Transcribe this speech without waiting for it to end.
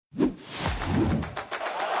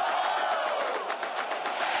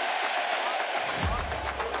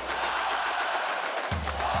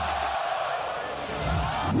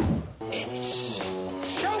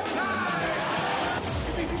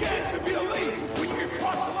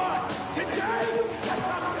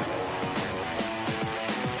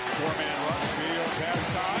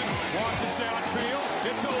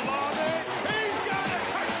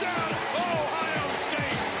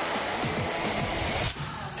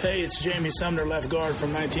Hey, it's Jamie Sumner, left guard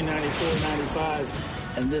from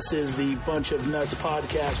 1994-95, and this is the Bunch of Nuts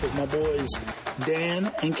podcast with my boys,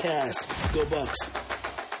 Dan and Cass. Go Bucks.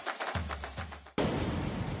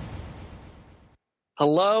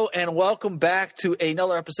 Hello, and welcome back to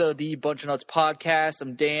another episode of the Bunch of Nuts podcast.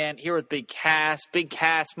 I'm Dan, here with Big Cass. Big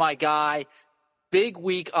Cass, my guy. Big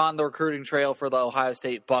week on the recruiting trail for the Ohio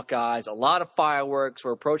State Buckeyes. A lot of fireworks.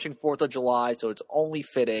 We're approaching 4th of July, so it's only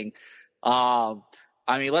fitting.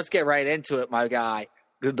 Let's get right into it, my guy.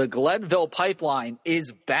 The Glenville pipeline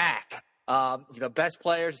is back. The best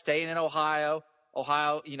players staying in Ohio.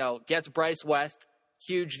 Ohio, gets Bryce West,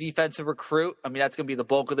 huge defensive recruit. That's going to be the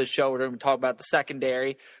bulk of the show. We're going to talk about the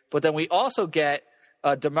secondary. But then we also get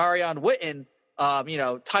Damarion Witten,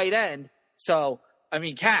 tight end. So,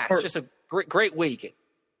 Cass, just a great week.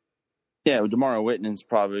 Yeah, Damarion Witten's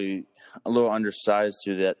probably a little undersized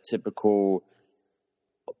to that typical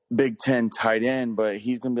Big Ten tight end, but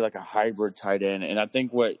he's going to be like a hybrid tight end. And I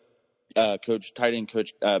think what Coach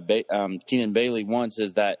Keenan Bailey wants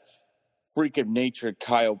is that freak of nature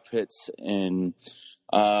Kyle Pitts and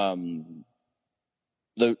the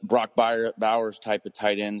Brock Bowers type of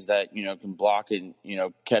tight ends that, can block and,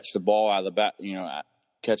 catch the ball out of the back,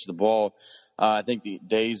 catch the ball. I think the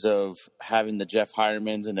days of having the Jeff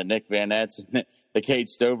Hiremans and the Nick Van Etts and the Cade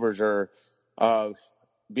Stovers are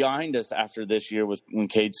behind us after this year when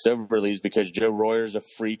Cade Stover leaves, because Joe Royer's a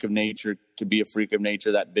freak of nature, could be a freak of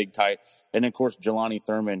nature, that big tight. And, of course, Jelani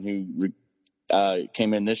Thurman, who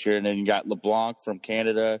came in this year. And then you got LeBlanc from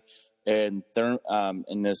Canada and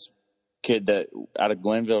this kid that out of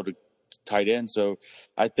Glenville to tight end. So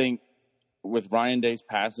I think with Ryan Day's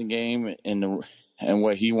passing game and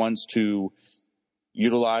what he wants to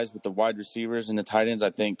utilize with the wide receivers and the tight ends,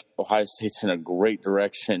 I think Ohio State's in a great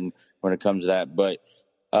direction when it comes to that. But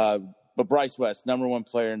Bryce West, number one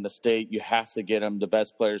player in the state, you have to get him. The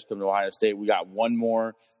best players come to Ohio State. We got one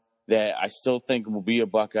more that I still think will be a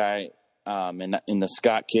Buckeye, in the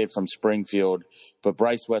Scott kid from Springfield. But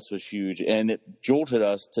Bryce West was huge, and it jolted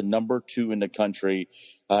us to number 2 in the country.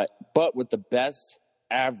 But with the best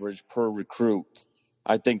average per recruit,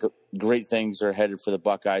 I think great things are headed for the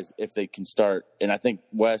Buckeyes if they can start. And I think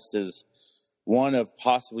West is one of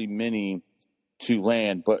possibly many to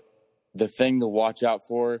land. But the thing to watch out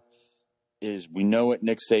for is we know what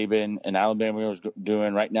Nick Saban and Alabama was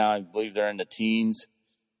doing right now. I believe they're in the teens.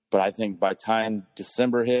 But I think by the time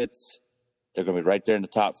December hits, they're going to be right there in the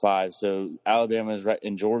top 5. So Alabama is right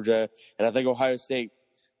in Georgia. And I think Ohio State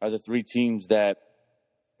are the 3 teams that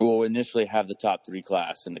will initially have the top 3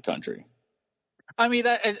 class in the country.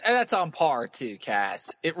 That's on par too, Cass.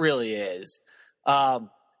 It really is. I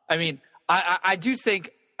do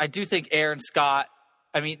think Aaron Scott,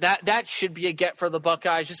 that should be a get for the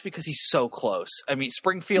Buckeyes just because he's so close.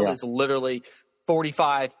 Springfield is literally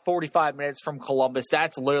 45 minutes from Columbus.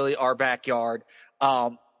 That's literally our backyard.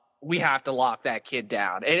 We have to lock that kid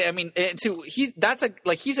down. And he's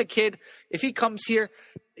a kid. If he comes here,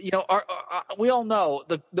 we all know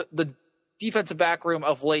the defensive back room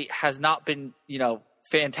of late has not been,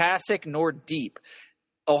 fantastic nor deep.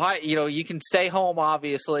 Ohio, you can stay home,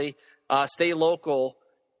 obviously, stay local.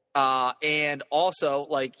 And also,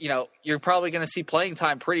 you're probably going to see playing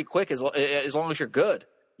time pretty quick as long as you're good,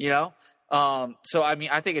 So,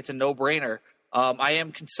 I think it's a no-brainer. I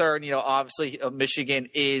am concerned, obviously Michigan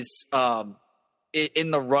is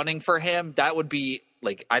in the running for him. That would be,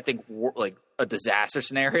 I think, a disaster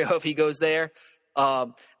scenario if he goes there.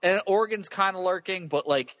 And Oregon's kind of lurking, but,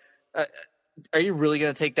 are you really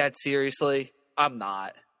going to take that seriously? I'm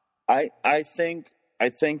not. I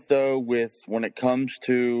think though, when it comes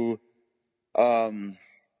to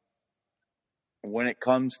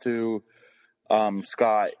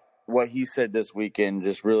Scott, what he said this weekend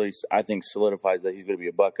just really, I think, solidifies that he's going to be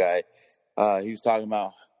a Buckeye. He was talking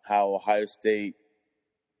about how Ohio State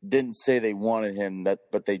didn't say they wanted him,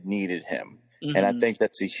 but they needed him. Mm-hmm. And I think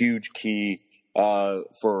that's a huge key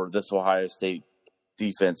for this Ohio State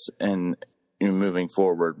defense and moving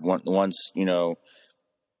forward. Once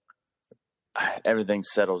everything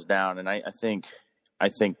settles down, and I think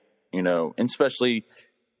especially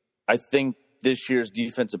I think this year's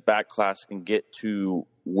defensive back class can get to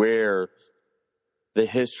where the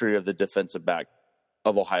history of the defensive back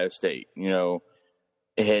of Ohio State, we're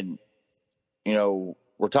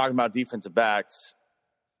talking about defensive backs.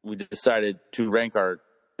 We decided to rank our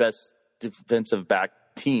best defensive back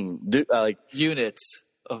team, units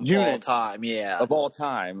of all time. Yeah. Of all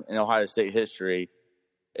time in Ohio State history.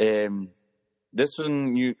 And this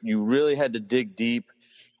one, you really had to dig deep.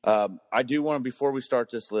 I do want to, before we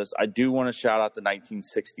start this list, I do want to shout out the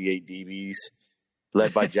 1968 DBs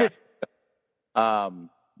led by Jack.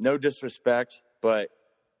 No disrespect, but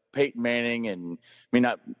Peyton Manning and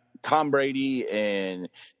Tom Brady and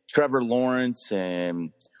Trevor Lawrence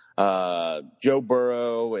and Joe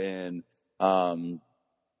Burrow and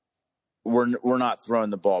we're not throwing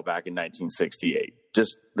the ball back in 1968.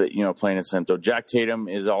 Just plain and simple. Jack Tatum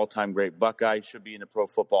is an all-time great Buckeye. Should be in the Pro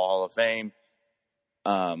Football Hall of Fame.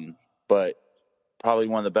 But probably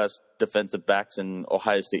one of the best defensive backs in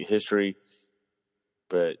Ohio State history.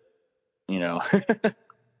 But No,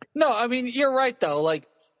 I mean, you're right though. Like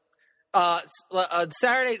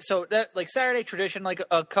Saturday, Saturday Tradition, like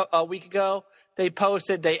a week ago,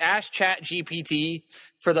 they asked Chat GPT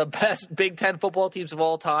for the best Big Ten football teams of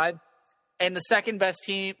all time. And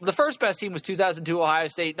the first best team was 2002 Ohio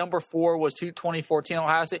State. Number 4 was 2014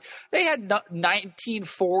 Ohio State. They had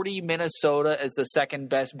 1940 Minnesota as the second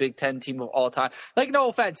best Big Ten team of all time. Like, no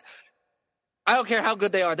offense, I don't care how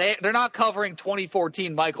good they are. They're not covering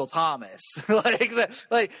 2014 Michael Thomas. It's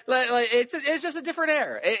just a different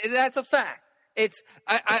era. That's a fact.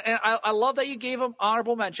 I love that you gave him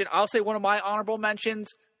honorable mention. I'll say one of my honorable mentions.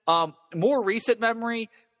 More recent memory.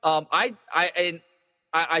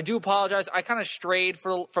 I do apologize. I kind of strayed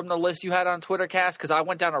from the list you had on Twitter, Cass, because I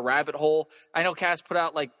went down a rabbit hole. I know Cass put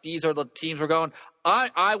out, like, these are the teams we're going.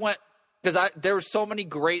 I went – because there were so many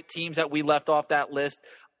great teams that we left off that list.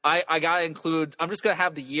 I got to include – I'm just going to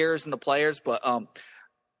have the years and the players, but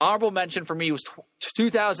honorable mention for me was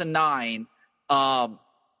 2009.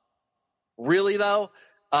 Really, though,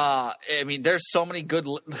 I mean, there's so many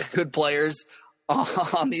good players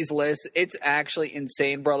on these lists. It's actually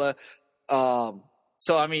insane, brother.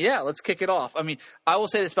 So, I mean, yeah, let's kick it off. I mean, I will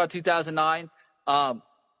say this about 2009.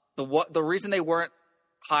 The reason they weren't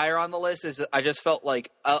higher on the list is I just felt like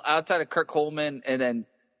outside of Kurt Coleman and then,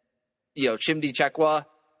 Chimdi Chekwa,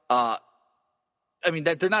 I mean,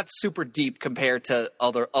 that they're not super deep compared to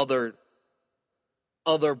other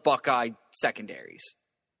Buckeye secondaries.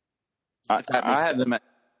 I have them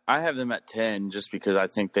at 10 just because I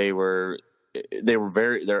think they're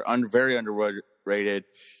very underrated.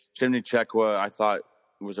 Chimdi Chekwa, I thought,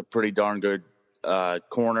 was a pretty darn good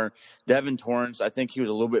corner. Devin Torrance, I think he was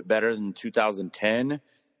a little bit better than 2010,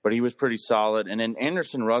 but he was pretty solid. And then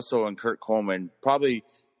Anderson Russell and Kurt Coleman, probably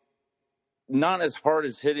not as hard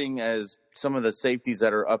as hitting as some of the safeties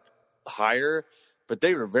that are up higher, but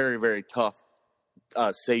they were very, very tough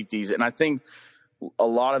safeties. And I think a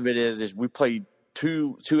lot of it is we played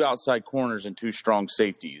two outside corners and 2 strong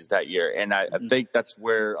safeties that year. And I think that's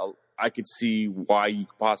where I could see why you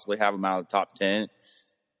could possibly have him out of the top 10.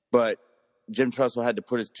 But Jim Tressel had to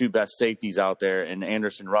put his 2 best safeties out there, and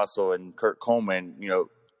Anderson Russell and Kurt Coleman,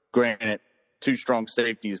 granted, 2 strong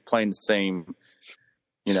safeties playing the same,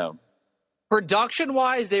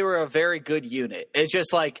 Production-wise, they were a very good unit. It's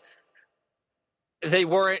just like they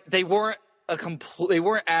weren't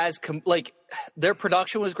their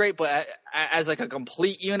production was great, but as like a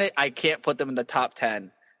complete unit, I can't put them in the top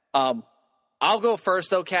 10. I'll go first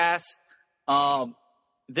though, Cass.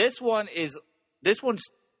 This one's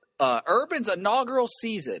Urban's inaugural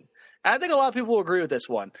season. And I think a lot of people will agree with this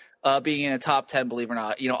one, being in a top 10, believe it or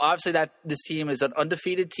not. Obviously that this team is an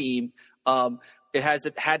undefeated team. It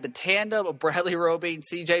had the tandem of Bradley Roby and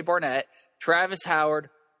C.J. Barnett, Travis Howard,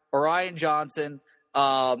 Orion Johnson.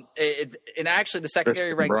 And actually the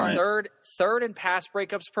secondary ranked third in pass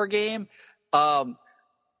breakups per game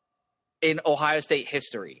in Ohio State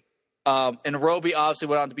history. And Roby obviously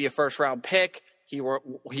went on to be a first-round pick. He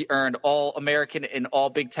earned All-American and All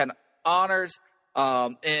Big Ten honors.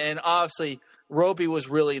 And obviously Roby was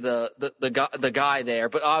really the guy there.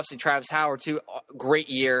 But obviously Travis Howard too, great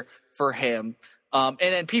year for him. And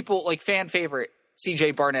then people like fan favorite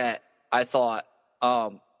C.J. Barnett, I thought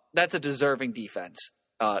that's a deserving defense,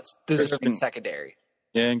 deserving secondary.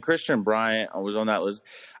 Yeah, and Christian Bryant was on that list.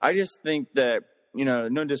 I just think that,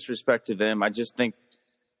 no disrespect to them, I just think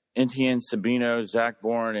Etienne Sabino, Zach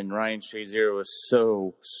Bourne, and Ryan Shazier was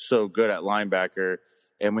so good at linebacker,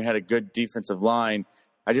 and we had a good defensive line.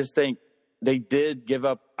 I just think they did give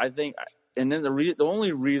up, I think, and then the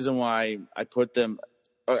only reason why I put them,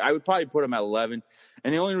 I would probably put them at 11,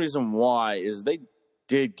 and the only reason why is they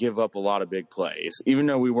did give up a lot of big plays, even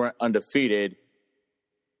though we weren't undefeated,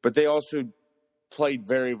 but they also played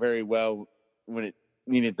very, very well when it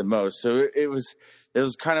needed the most. So it was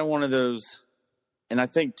kind of one of those. And I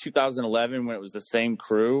think 2011, when it was the same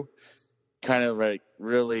crew, kind of like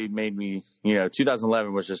really made me,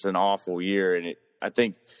 2011 was just an awful year. And I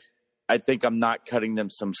think I'm not cutting them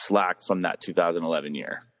some slack from that 2011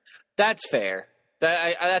 year. That's fair.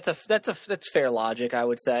 That's fair logic, I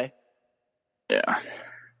would say. Yeah.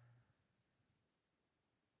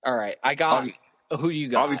 All right. I got who you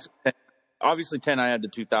got. obviously 10, I had the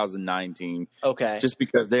 2009 team. Okay. Just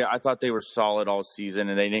because I thought they were solid all season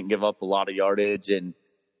and they didn't give up a lot of yardage and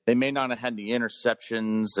they may not have had the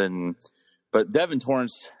interceptions but Devin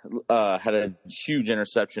Torrance had a huge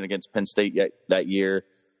interception against Penn State that year.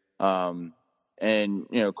 And,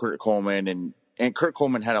 Kurt Coleman and Kurt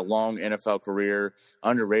Coleman had a long NFL career,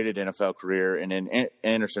 underrated NFL career. And then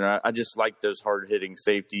Anderson, I just like those hard-hitting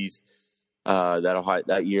safeties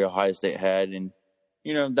that year Ohio State had. And,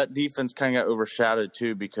 that defense kind of got overshadowed,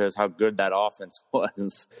 too, because how good that offense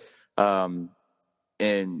was.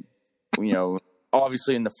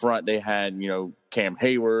 Obviously in the front they had, Cam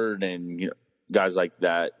Hayward and, guys like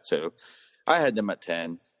that. So I had them at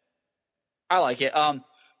 10. I like it.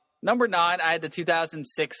 Number 9, I had the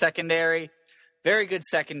 2006 secondary. Very good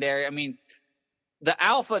secondary. I mean, the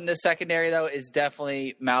alpha in this secondary, though, is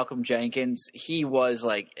definitely Malcolm Jenkins. He was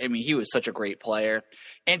he was such a great player.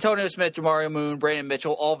 Antonio Smith, Damarion Moon, Brandon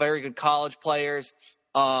Mitchell, all very good college players.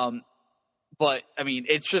 But, I mean,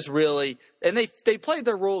 it's just really – and they played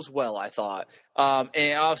their roles well, I thought.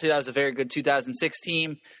 And obviously that was a very good 2006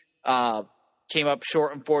 team. Came up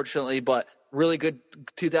short, unfortunately, but really good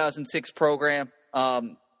 2006 program.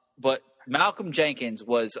 But Malcolm Jenkins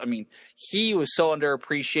was – I mean, he was so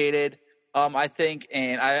underappreciated, I think.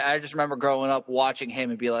 And I just remember growing up watching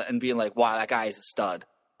him and being like, wow, that guy is a stud.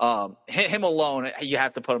 Him alone, you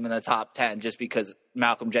have to put him in the top 10 just because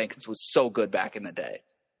Malcolm Jenkins was so good back in the day.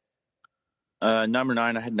 Number 9,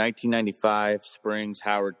 I had 1995, Springs,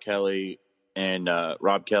 Howard Kelly, and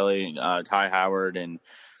Rob Kelly, Ty Howard, and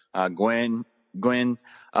Gwen.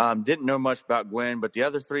 Didn't know much about Gwen, but the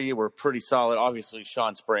other 3 were pretty solid. Obviously,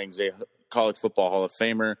 Sean Springs, a college football Hall of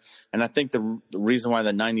Famer. And I think the reason why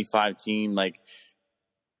the 95 team,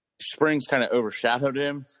 Springs kind of overshadowed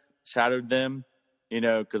them,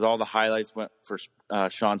 because all the highlights went for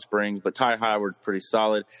Sean Springs. But Ty Howard's pretty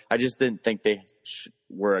solid. I just didn't think they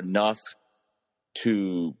were enough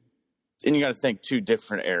and you got to think 2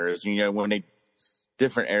 different eras,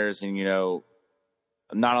 different eras and,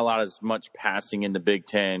 not a lot as much passing in the Big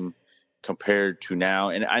Ten compared to now.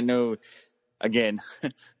 And I know, again,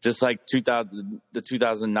 just like the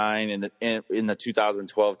 2009 and in the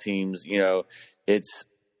 2012 teams, it's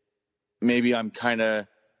maybe I'm kind of,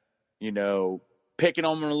 picking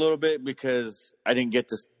on them a little bit because I didn't get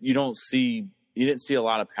to, you didn't see a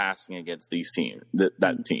lot of passing against these teams,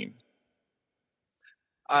 that team.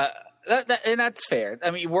 And that's fair.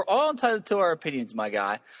 I mean, we're all entitled to our opinions, my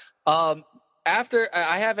guy. After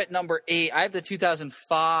I have at number 8, I have the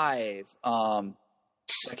 2005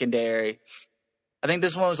 secondary. I think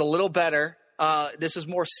this one was a little better. This was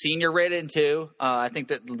more senior rated too. I think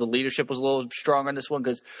that the leadership was a little stronger on this one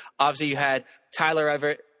because obviously you had Tyler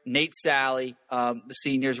Everett, Nate Sally, the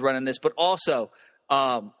seniors running this, but also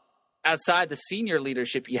outside the senior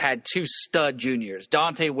leadership, you had 2 stud juniors,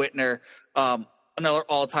 Dante Whitner, another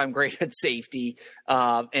all-time great at safety,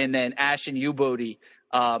 and then Ashton Ubodi,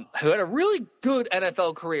 who had a really good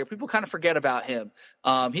NFL career. People kind of forget about him.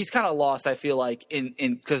 He's kind of lost, I feel like, in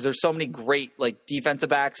because there's so many great defensive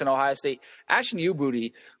backs in Ohio State. Ashton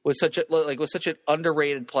Ubodi was such an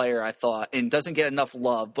underrated player, I thought, and doesn't get enough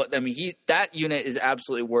love. But I mean, that unit is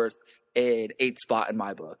absolutely worth an 8th spot in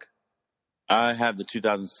my book. I have the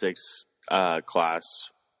 2006 class.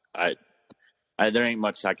 There ain't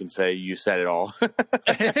much I can say. You said it all.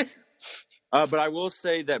 But I will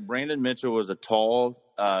say that Brandon Mitchell was a tall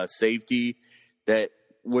safety that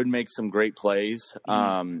would make some great plays.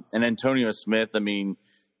 And Antonio Smith, I mean,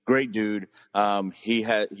 great dude.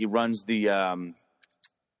 He runs the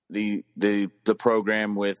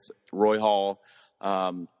program with Roy Hall.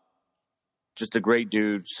 Just a great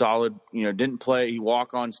dude, solid. Didn't play. He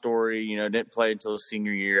walk-on story. Didn't play until his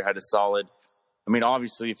senior year. Had a solid. I mean,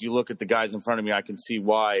 obviously, if you look at the guys in front of me, I can see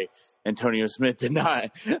why Antonio Smith did not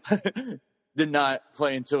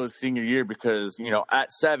play until his senior year because,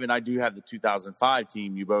 at 7, I do have the 2005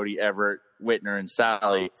 team, Ubodi, Everett, Whitner, and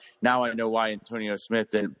Sally. Now I know why Antonio Smith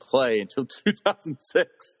didn't play until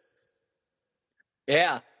 2006.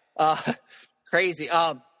 Yeah. Crazy.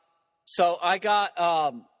 So I got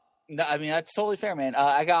I mean, that's totally fair, man.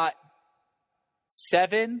 I got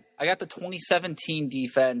 7. I got the 2017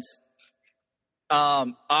 defense.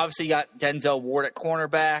 Obviously, you got Denzel Ward at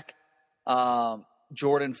cornerback,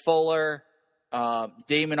 Jordan Fuller,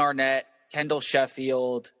 Damon Arnett, Kendall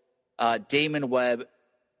Sheffield, Damon Webb.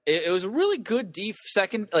 It was a really good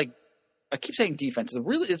second. I keep saying defense.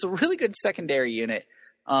 It's a really good secondary unit.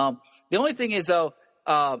 The only thing is though,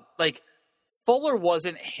 Fuller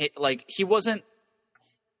wasn't hit. He wasn't.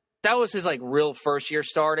 That was his real first year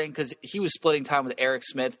starting because he was splitting time with Eric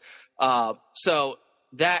Smith. So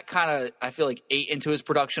that kind of, I feel ate into his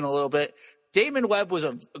production a little bit. Damon Webb was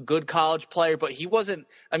a good college player, but he wasn't.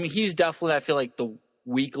 I mean, he's definitely, I feel like, the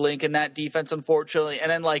weak link in that defense, unfortunately.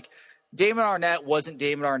 And then like Damon Arnett wasn't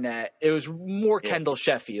Damon Arnett. It was more Kendall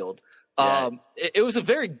Sheffield. It was a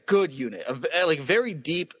very good unit, like very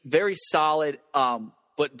deep, very solid.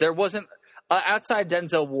 But there wasn't outside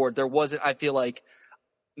Denzel Ward. There wasn't, I feel like,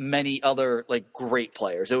 many other like great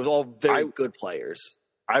players. It was all very good players.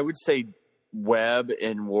 I would say Webb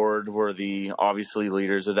and Ward were the obviously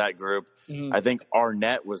leaders of that group. Mm-hmm. I think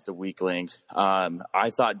Arnett was the weak link.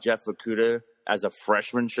 I thought Jeff Okudah as a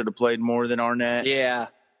freshman should have played more than Arnett. Yeah.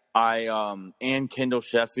 And Kendall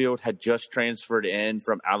Sheffield had just transferred in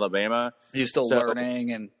from Alabama. He's still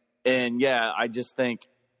learning and yeah, I just think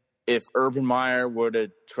if Urban Meyer would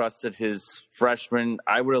have trusted his freshman,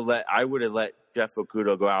 I would have let Jeff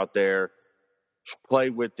Okudah go out there, play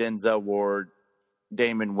with Denzel Ward,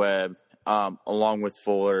 Damon Webb, along with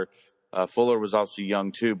Fuller. Fuller was also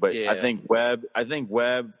young too, but yeah. I think Webb,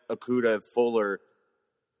 Okudah, Fuller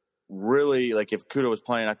really, like if Okudah was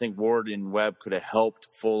playing, I think Ward and Webb could have helped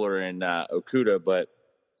Fuller and Okudah, but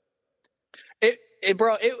it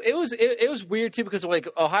was weird too because like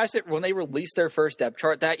Ohio State, when they released their first depth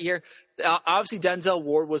chart that year, obviously Denzel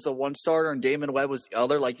Ward was the one starter and Damon Webb was the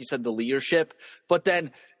other, like you said, the leadership. But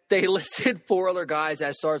then they listed 4 other guys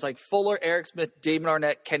as stars, like Fuller, Eric Smith, Damon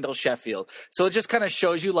Arnett, Kendall Sheffield. So it just kind of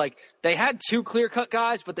shows you like they had 2 clear-cut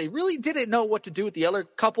guys, but they really didn't know what to do with the other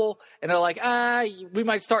couple. And they're like, we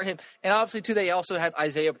might start him. And obviously too, they also had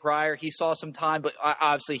Isaiah Pryor. He saw some time, but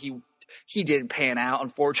obviously he didn't pan out,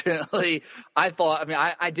 unfortunately.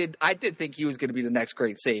 I did think he was going to be the next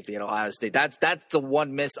great safety at Ohio State. That's the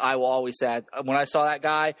one miss I will always say. When I saw that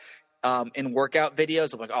guy in workout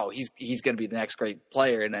videos, I'm like, oh, he's going to be the next great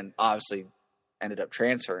player, and then obviously ended up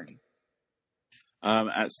transferring.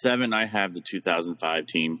 At 7, I have the 2005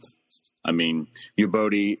 team. I mean,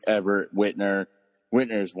 Ubodi, Everett, Whitner.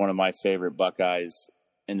 Whitner is one of my favorite Buckeyes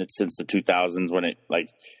since the 2000s when it, like,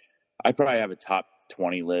 I probably have a top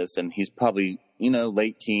 20 list, and he's probably,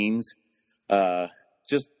 late teens.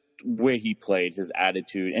 Just the way he played, his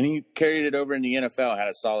attitude, and he carried it over in the NFL, had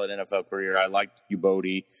a solid NFL career. I liked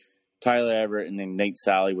Ubodi, Tyler Everett, and then Nate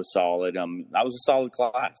Sally was solid. That was a solid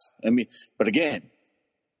class. I mean, but again,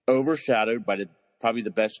 overshadowed by probably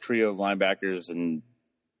the best trio of linebackers and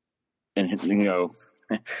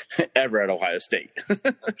ever at Ohio State.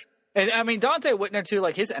 And I mean, Dante Whitner too,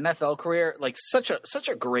 like his NFL career, like such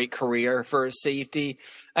a great career for a safety.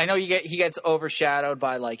 I know he gets overshadowed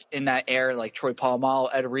by like in that era, like Troy Polamalu,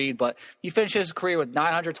 Ed Reed, but he finished his career with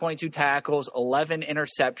 922 tackles, 11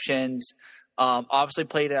 interceptions. Obviously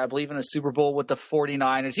played, I believe, in a Super Bowl with the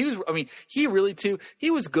 49ers. He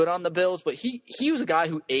was good on the Bills, but he was a guy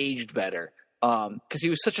who aged better because he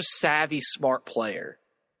was such a savvy, smart player.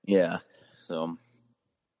 Yeah. So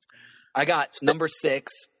I got number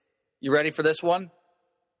 6. You ready for this one?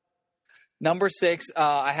 Number 6,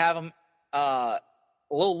 I have him a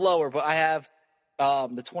little lower, but I have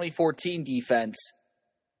the 2014 defense.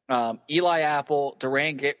 Eli Apple,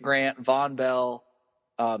 Duran Grant, Von Bell,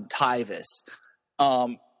 Tyvis.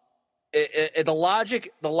 The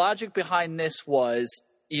logic behind this was,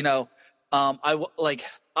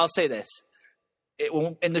 I'll say this.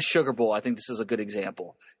 In the Sugar Bowl, I think this is a good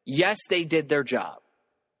example. Yes, they did their job.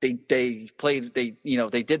 They did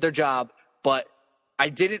their job, but I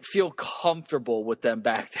didn't feel comfortable with them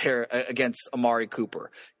back there against Amari Cooper.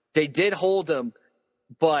 They did hold him,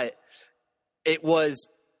 but it was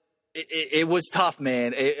tough,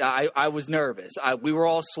 man. I was nervous. We were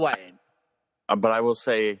all sweating. But I will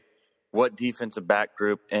say, what defensive back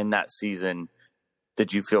group in that season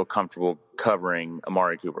did you feel comfortable covering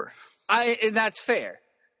Amari Cooper? And that's fair.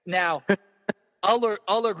 Now,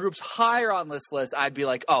 other groups higher on this list, I'd be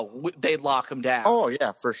like, oh, they'd lock him down. Oh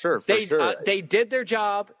yeah, for sure. They did their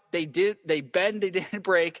job. They bend, they didn't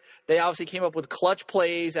break. They obviously came up with clutch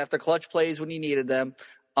plays after clutch plays when you needed them.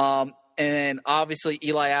 And obviously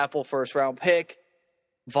Eli Apple, first round pick.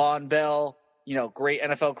 Von Bell, great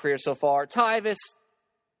NFL career so far. Tyvis,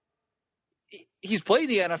 he's played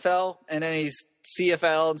the NFL and then he's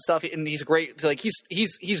CFL and stuff, and he's great. Like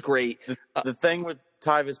he's great. The thing with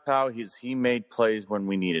Tyvis Powell, he made plays when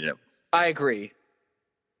we needed him. I agree.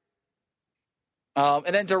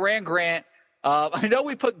 And then Duran Grant. I know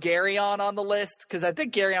we put Garyon on the list because I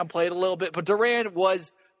think Garyon played a little bit, but Duran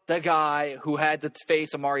was the guy who had to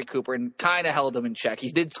face Amari Cooper and kind of held him in check. He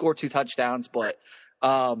did score 2 touchdowns, but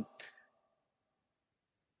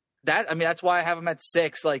that's why I have him at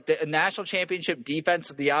 6. Like the national championship defense,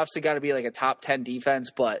 they obviously got to be like a top 10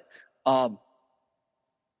 defense, but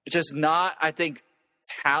just not. I think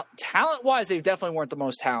talent wise, they definitely weren't the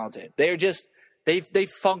most talented. They were just they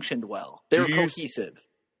functioned well. They were cohesive.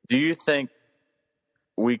 Do you think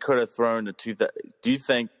we could have thrown the do you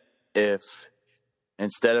think if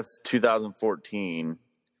instead of 2014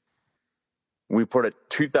 we put it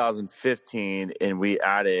 2015 and we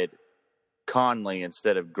added Conley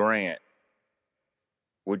instead of Grant,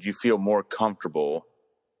 would you feel more comfortable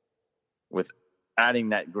with adding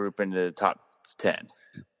that group into the top 10?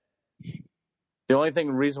 The only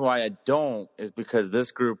reason why I don't is because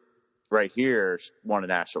this group right here won a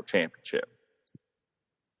national championship.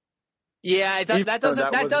 Yeah, that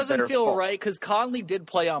doesn't feel right because Conley did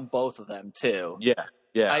play on both of them too.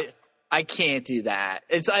 Yeah. I can't do that.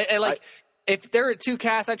 If they're at two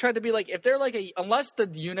casts, I tried to be like, if they're like unless the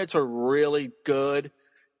units are really good,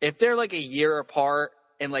 if they're like a year apart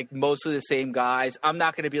and like mostly the same guys, I'm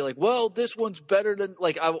not going to be like, well, this one's better than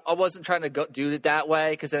like I wasn't trying to do it that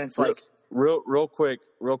way because then it's like real quick.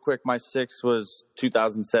 My 6 was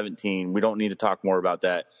 2017. We don't need to talk more about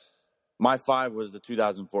that. My 5 was the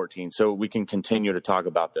 2014, so we can continue to talk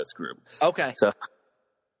about this group. Okay. The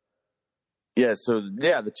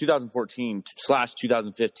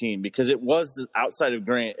 2014/2015, because it was outside of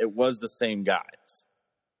Grant, it was the same guys.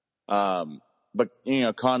 But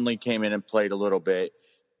Conley came in and played a little bit.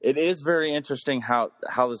 It is very interesting how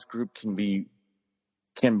this group can be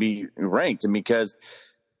ranked, and because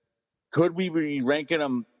could we be ranking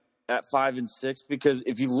them at 5 and 6? Because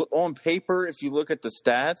if you look on paper, if you look at the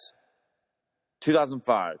stats,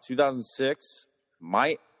 2005, 2006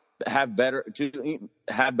 might have better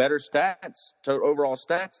stats, overall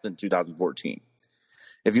stats than 2014.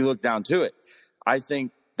 If you look down to it, I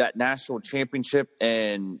think that national championship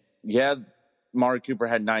and Mari Cooper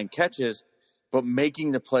had 9 catches, but making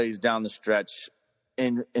the plays down the stretch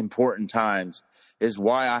in important times is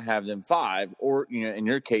why I have them 5, or in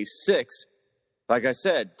your case 6. Like I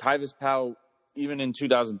said, Tyvis Powell, even in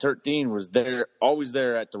 2013, was always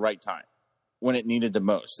there at the right time when it needed the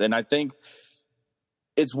most. And I think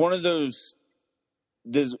it's one of those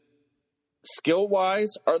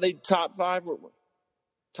skill-wise, are they top 5 or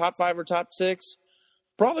top 6?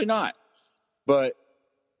 Probably not. But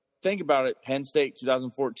think about it. Penn State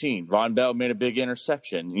 2014. Von Bell made a big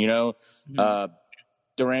interception.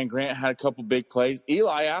 Duran Grant had a couple big plays.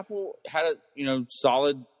 Eli Apple had a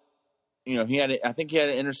solid. I think he had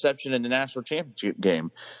an interception in the national championship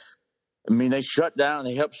game. I mean, they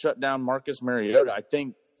helped shut down Marcus Mariota. I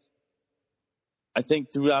think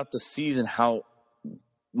throughout the season how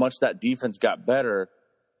much that defense got better.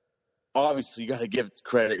 Obviously, you got to give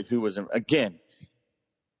credit who was again.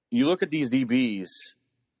 You look at these DBs.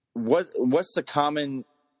 What's the common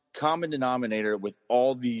denominator with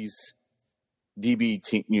all these DB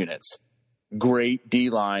units? Great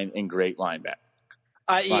D-line and great linebacker.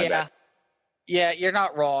 Yeah, you're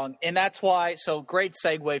not wrong, and that's why. So great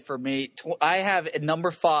segue for me. I have at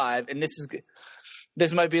number 5, and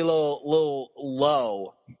this might be a little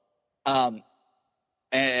low, and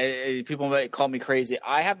people might call me crazy.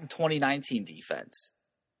 I have the 2019 defense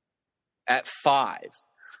at 5,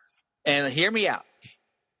 and hear me out.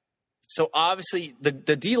 So obviously the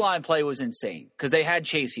D-line play was insane because they had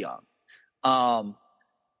Chase Young.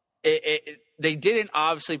 They didn't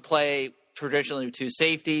obviously play traditionally with 2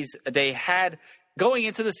 safeties. They had going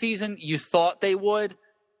into the season, you thought they would,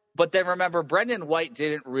 but then remember Brendan White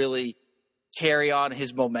didn't really carry on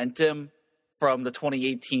his momentum from the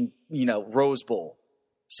 2018, Rose Bowl.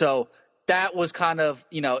 So that was kind of,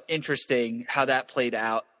 interesting how that played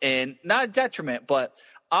out, and not a detriment, but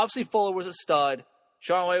obviously Fuller was a stud.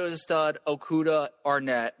 Sean Wade was a stud. Okudah,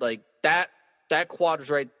 Arnett, like that quad was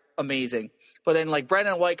right amazing. But then like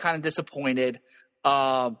Brendan White kind of disappointed.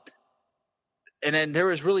 And then there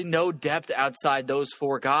was really no depth outside those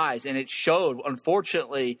 4 guys, and it showed.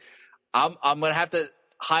 Unfortunately, I'm going to have to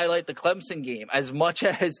highlight the Clemson game. As much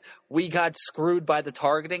as we got screwed by the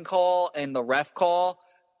targeting call and the ref call,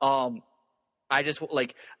 I guess,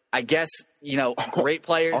 great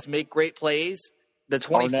players make great plays. The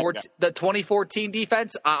 2014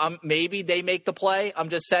 defense, maybe they make the play. I'm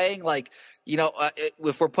just saying,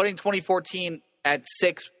 if we're putting 2014 at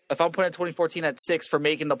 6, if I'm putting 2014 at 6 for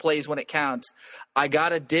making the plays when it counts, I got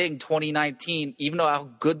to ding 2019, even though how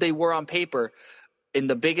good they were on paper. In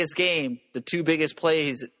the biggest game, the 2 biggest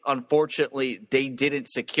plays, unfortunately, they didn't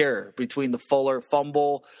secure between the Fuller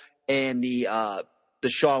fumble and the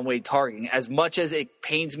Shaun Wade targeting. As much as it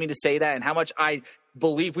pains me to say that and how much I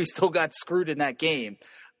believe we still got screwed in that game,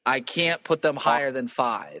 I can't put them higher than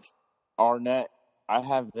 5. Arnett, I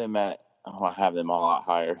have them a lot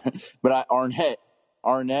higher. But Arnett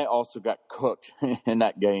also got cooked in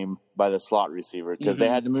that game by the slot receiver because they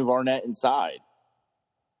had to move Arnett inside.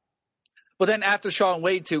 But then after Sean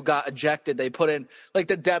Wade too got ejected, they put in like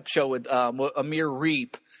the depth show with Amir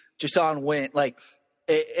Reep, Jason Wint, like.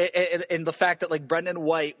 And the fact that like Brendan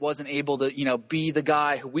White wasn't able to, be the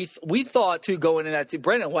guy who we thought too going in that team.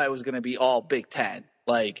 Brendan White was going to be all Big Ten.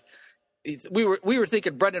 Like we were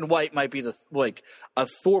thinking Brendan White might be a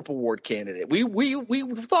Thorpe Award candidate. We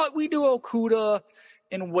thought we knew Okudah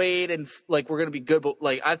and Wade and like we're going to be good, but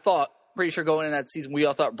like I thought pretty sure going in that season we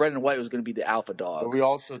all thought Brendan White was going to be the alpha dog. But we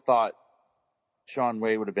also thought Sean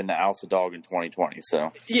Wade would have been the alpha dog in 2020.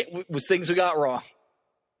 So yeah, was things we got wrong.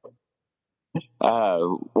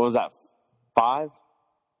 What was that? 5?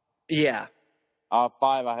 Yeah.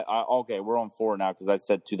 5. Okay, we're on 4 now because I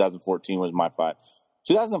said 2014 was my 5.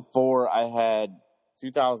 2004, I had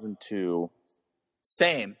 2002.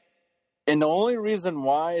 Same. And the only reason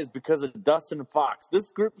why is because of Dustin Fox.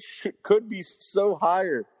 This group could be so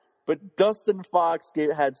higher, but Dustin Fox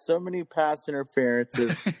had so many pass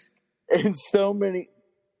interferences and so many.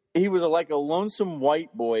 He was like a lonesome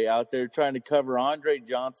white boy out there trying to cover Andre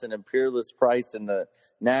Johnson and Peerless Price in the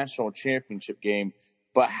national championship game.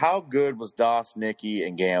 But how good was Doss, Nicky,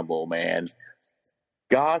 and Gamble, man?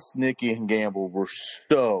 Doss, Nicky, and Gamble were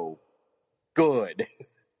so good.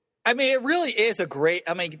 I mean, it really is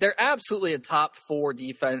they're absolutely a top 4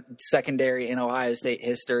 defense secondary in Ohio State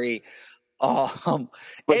history.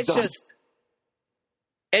 It's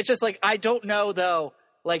just like, I don't know though.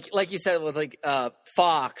 Like you said with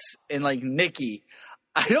Fox and like Nicky,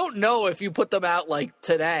 I don't know if you put them out like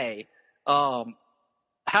today, how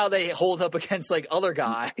they hold up against like other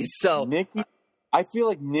guys. So Nicky, I feel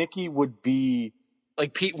like Nicky would be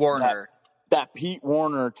like Pete Warner, that Pete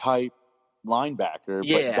Warner type linebacker.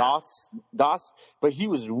 Yeah. But but he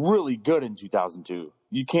was really good in 2002.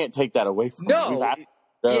 You can't take that away from him.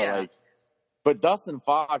 Yeah. But Dustin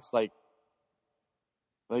Fox, like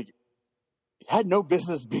had no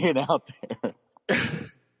business being out there.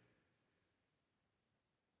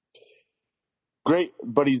 Great,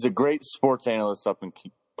 but he's a great sports analyst up in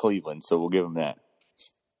Cleveland, so we'll give him that.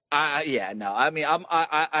 I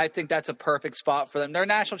think that's a perfect spot for them. They're a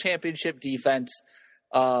national championship defense.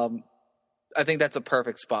 I think that's a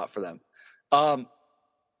perfect spot for them.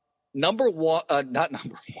 Number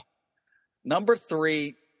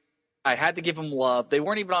 3, I had to give them love. They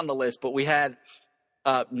weren't even on the list, but we had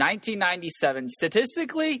 1997.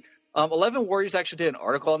 Statistically, 11 Warriors actually did an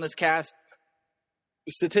article on this cast.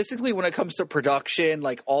 Statistically, when it comes to production,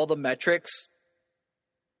 like all the metrics,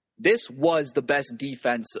 this was the best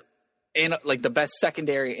defense in like the best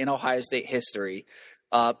secondary in Ohio State history.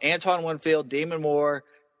 Antoine Winfield, Damon Moore,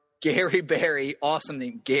 Gary Berry, awesome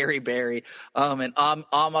name, Gary Berry, and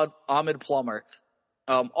Ahmed Plummer.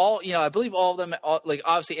 I believe all of them.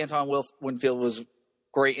 Obviously, Antoine Winfield was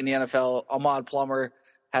great in the NFL. Ahmad Plummer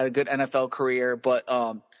had a good NFL career, but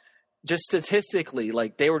just statistically,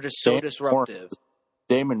 like they were just so disruptive.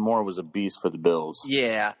 Damon Moore was a beast for the Bills.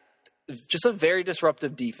 Yeah, just a very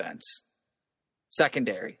disruptive defense.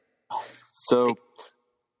 Secondary. So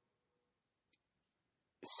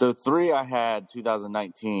 3 I had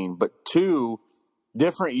 2019, but 2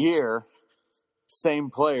 different year, same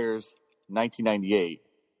players, 1998.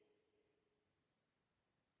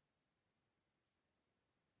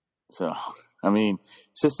 So, I mean,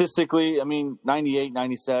 statistically, 98,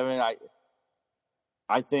 97,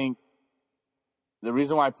 I think the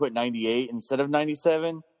reason why I put 98 instead of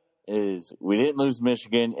 97 is we didn't lose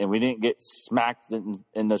Michigan and we didn't get smacked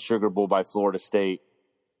in the Sugar Bowl by Florida State.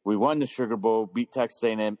 We won the Sugar Bowl, beat Texas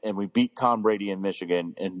A&M, and we beat Tom Brady in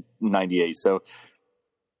Michigan in 98. So,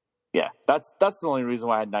 yeah, that's the only reason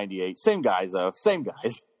why I had 98. Same guys, though. Same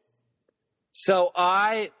guys.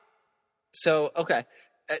 Okay.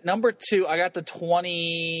 At number 2, I got the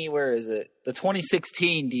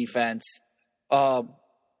 2016 defense.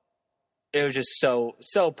 It was just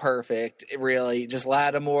so perfect. It really just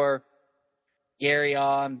Lattimore, Gary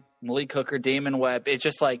On, Malik Hooker, Damon Webb. It's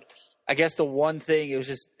just like, I guess the one thing, it was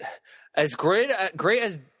just as great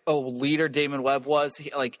as a leader Damon Webb was.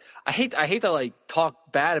 I hate to like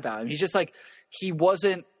talk bad about him. He's just like, he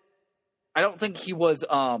wasn't. I don't think he was.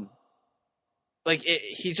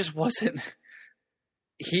 He just wasn't.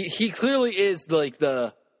 He clearly is like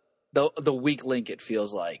the weak link. It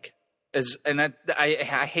feels like,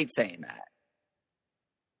 I hate saying that.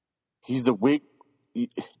 He's the weak. He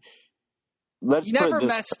never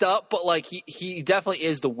messed up, but like he definitely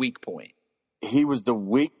is the weak point. He was the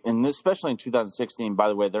weak, and especially in 2016. By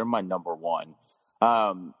the way, they're my number 1.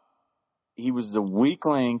 He was the weak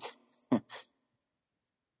link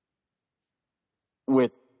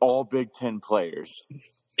with all Big Ten players.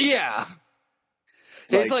 Yeah.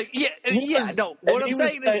 It's like, no. What I'm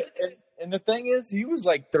saying is, And the thing is, he was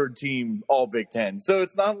like third team All Big Ten. So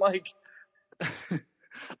it's not like.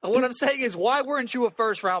 What I'm saying is, why weren't you a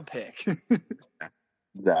first round pick?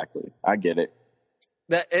 Exactly. I get it.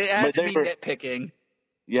 That it had But to be nitpicking.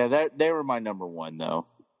 Yeah, they were my number one, though.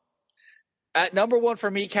 At number one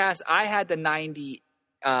for me, Cass, I had the 98.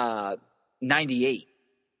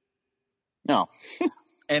 No.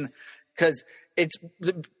 And because it's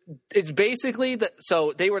basically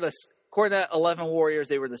so they were according to 11 Warriors,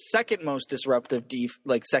 they were the second most disruptive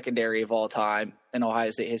secondary of all time in Ohio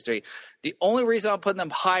State history. The only reason I'm putting them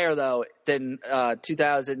higher though than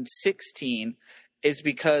 2016 is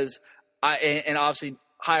because and obviously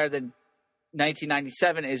higher than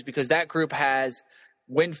 1997 is because that group has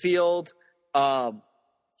Winfield, Ahmad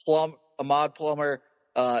Plummer,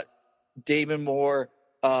 Damon Moore,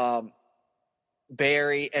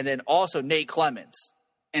 Barry, and then also Nate Clements.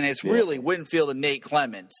 And it's really Winfield and Nate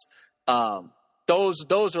Clements.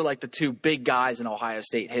 Those are like the two big guys in Ohio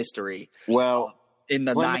State history. Well, in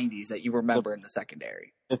the 90s that you remember in the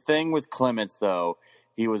secondary. The thing with Clements, though,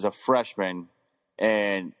 he was a freshman,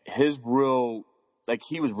 and he was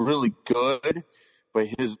really good, but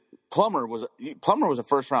Plummer was a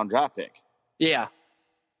first-round draft pick. Yeah.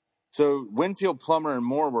 So Winfield, Plummer, and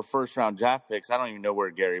Moore were first-round draft picks. I don't even know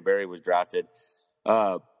where Gary Berry was drafted.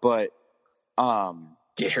 Gary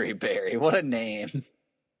Berry, what a name.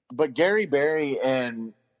 But Gary Berry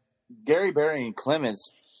and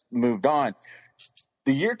Clements moved on.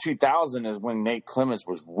 The year 2000 is when Nate Clements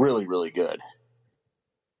was really, really good.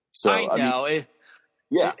 So I know.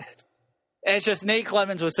 It's just Nate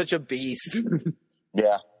Clements was such a beast.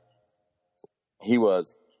 Yeah. He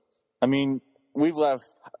was. I mean, we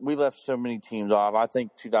left so many teams off. I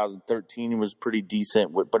think 2013 was pretty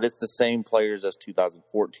decent, but it's the same players as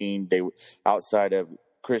 2014. They were outside of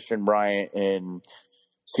Christian Bryant and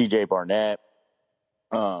CJ Barnett.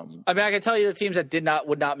 I mean, I can tell you the teams that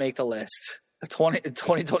would not make the list.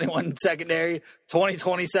 2021 secondary,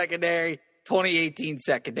 2020 secondary, 2018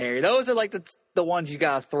 secondary. Those are like the ones you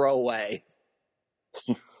got to throw away.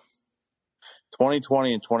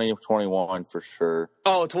 2020 and 2021 for sure.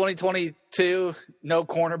 Oh, 2022, no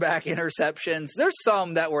cornerback interceptions. There's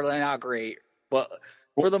some that were not great, but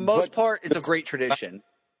for the most part, it's a great tradition.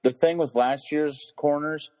 The thing with last year's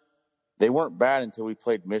corners, they weren't bad until we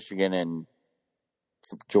played Michigan and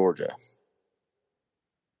Georgia.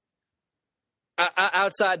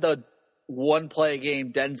 Outside the one play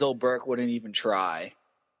game, Denzel Burke wouldn't even try.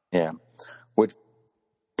 Yeah. Which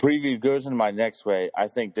preview goes into my next way. I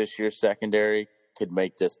think this year's secondary could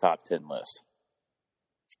make this top 10 list.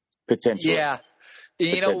 Potentially. Yeah.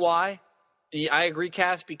 You know why? I agree,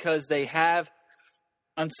 Cass, because they have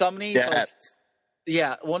on some of these. Well,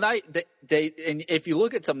 and if you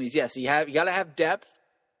look at some of these, yes, you got to have depth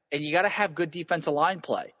and you got to have good defensive line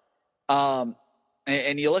play.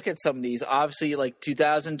 And you look at some of these, obviously, like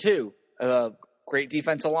 2002, great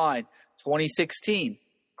defensive line. 2016,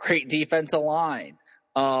 great defensive line.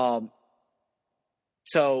 So,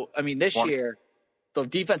 I mean, this year, the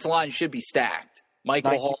defensive line should be stacked.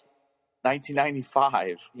 Michael Hall.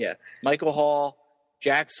 1995. Yeah. Michael Hall,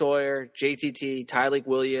 Jack Sawyer, JTT, Tyleek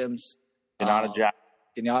Williams.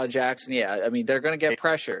 Kenyatta Jackson. Yeah, I mean, they're going to get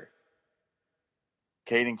pressure.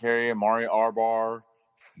 Caden Carey, Amari Arbar,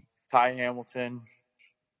 Ty Hamilton.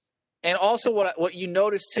 And also what you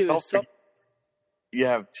notice, too, is you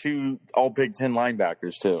have two all Big Ten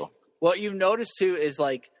linebackers, too. What you notice, too, is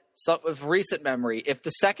like some of recent memory. If the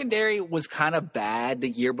secondary was kind of bad the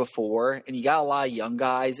year before and you got a lot of young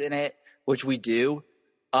guys in it, which we do,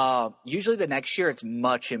 usually the next year it's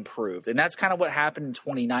much improved. And that's kind of what happened in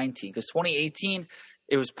 2019 because 2018,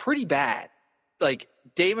 it was pretty bad. Like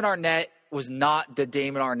Damon Arnett was not the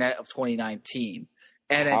Damon Arnett of 2019.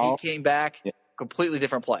 And then he came back, completely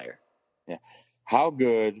different player. Yeah. How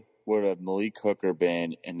good would a Malik Hooker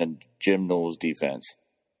been in the Jim Knowles defense?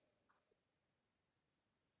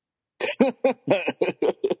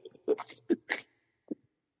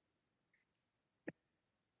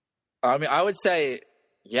 I mean, I would say,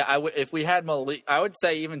 if we had Malik, I would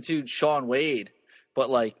say even to Sean Wade, but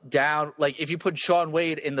if you put Sean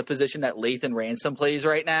Wade in the position that Lathan Ransom plays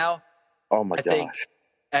right now. Oh my gosh.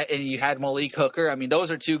 And you had Malik Hooker. I mean,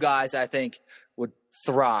 those are two guys I think would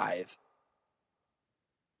thrive.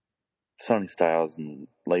 Sonny Styles and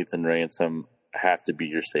Lathan Ransom have to be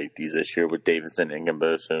your safeties this year with Davidson,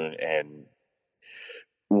 Ingambosun, and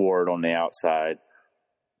Ward on the outside.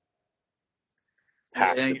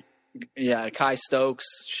 Yeah, Kai Stokes,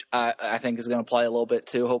 I think, is going to play a little bit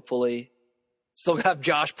too, hopefully. Still have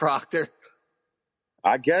Josh Proctor.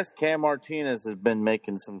 I guess Cam Martinez has been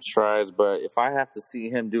making some strides, but if I have to see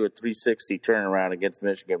him do a 360 turnaround against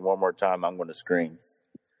Michigan one more time, I'm going to scream.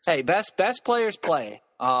 Hey, best players play.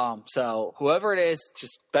 So whoever it is,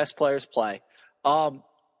 just best players play.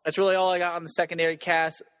 That's really all I got on the secondary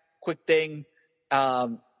cast. Quick thing,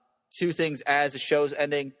 2 things as the show's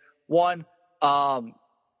ending. One,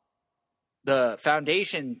 the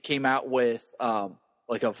foundation came out with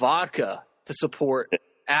like a vodka to support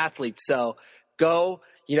athletes. So go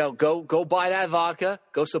buy that vodka.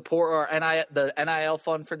 Go support the NIL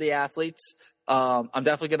fund for the athletes. I'm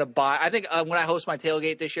definitely going to buy. I think when I host my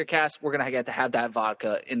tailgate this year, Cass, we're going to get to have that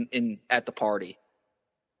vodka in at the party.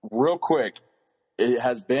 Real quick, it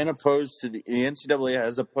has been opposed to the NCAA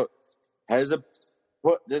has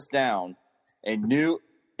put this down, a new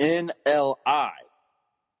NLI,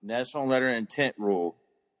 National Letter of Intent rule,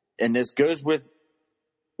 and this goes with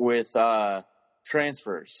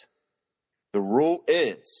transfers. The rule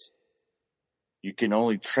is you can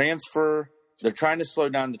only transfer. They're trying to slow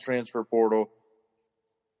down the transfer portal.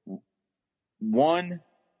 One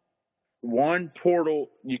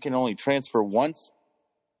portal you can only transfer once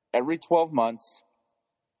every 12 months.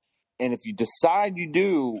 And if you decide you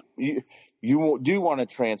do want to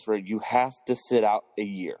transfer, you have to sit out a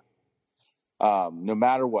year. No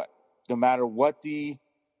matter what the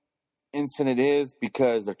incident is,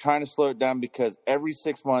 because they're trying to slow it down, because every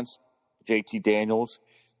 6 months, JT Daniels.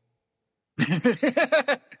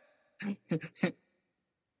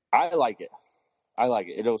 I like it.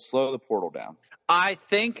 It'll slow the portal down. I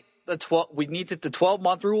think the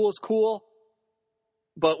 12-month rule is cool,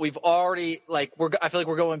 but we've already I feel like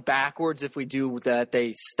we're going backwards if we do that.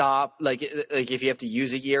 They stop like if you have to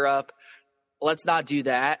use a year up. Let's not do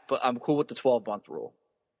that. But I'm cool with the 12-month rule,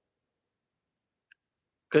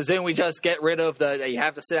 because then we just get rid of you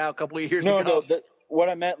have to sit out a couple of years ago. No. What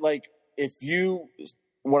I meant, what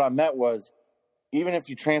I meant was, even if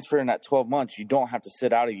you transfer in that 12 months, you don't have to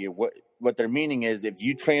sit out a year. What they're meaning is if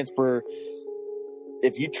you transfer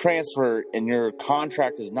and your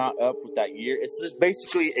contract is not up with that year, it's just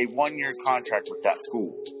basically a 1-year contract with that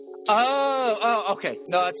school. Oh, okay.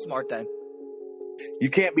 No, that's smart then.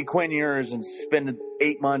 You can't be Quinn Ewers and spend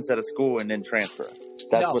 8 months at a school and then transfer.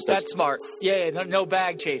 That's smart. Yeah, no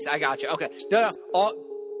bag chase. I got you. Okay. No, all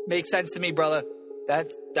makes sense to me, brother.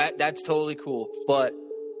 That's totally cool. But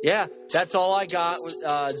yeah, that's all I got.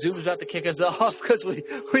 Zoom's about to kick us off because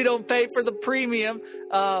we don't pay for the premium.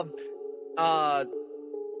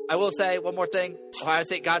 I will say one more thing. Ohio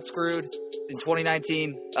State got screwed in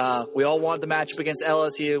 2019. We all wanted the matchup against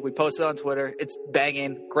LSU. We posted on Twitter. It's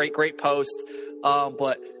banging. Great post.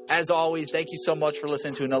 But as always, thank you so much for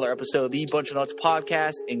listening to another episode of the Bunch of Nuts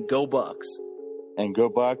podcast, and go Bucks. And go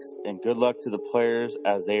Bucks, and good luck to the players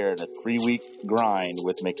as they are in a 3-week grind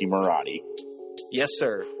with Mickey Marotti. Yes,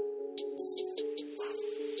 sir.